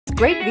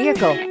great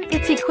vehicle.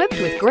 It's equipped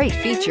with great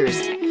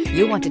features.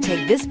 You'll want to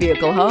take this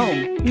vehicle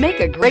home. Make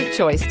a great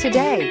choice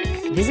today.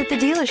 Visit the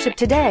dealership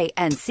today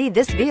and see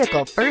this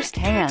vehicle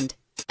firsthand,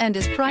 and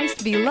is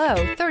priced below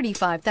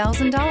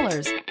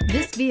 $35,000.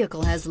 This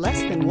vehicle has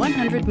less than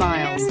 100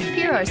 miles.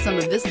 Here are some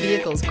of this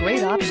vehicle's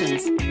great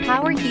options: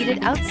 power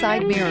heated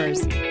outside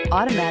mirrors,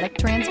 automatic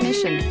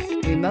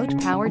transmission, remote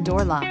power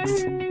door locks,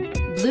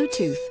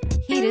 Bluetooth,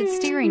 heated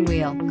steering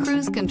wheel,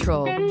 cruise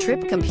control,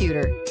 trip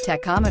computer,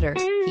 tachometer,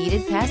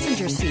 heated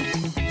passenger seat,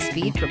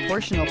 speed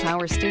proportional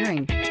power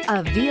steering.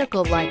 A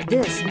vehicle like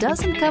this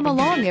doesn't come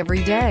along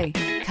every day.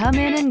 Come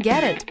in and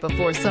get it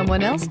before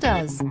someone else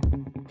does.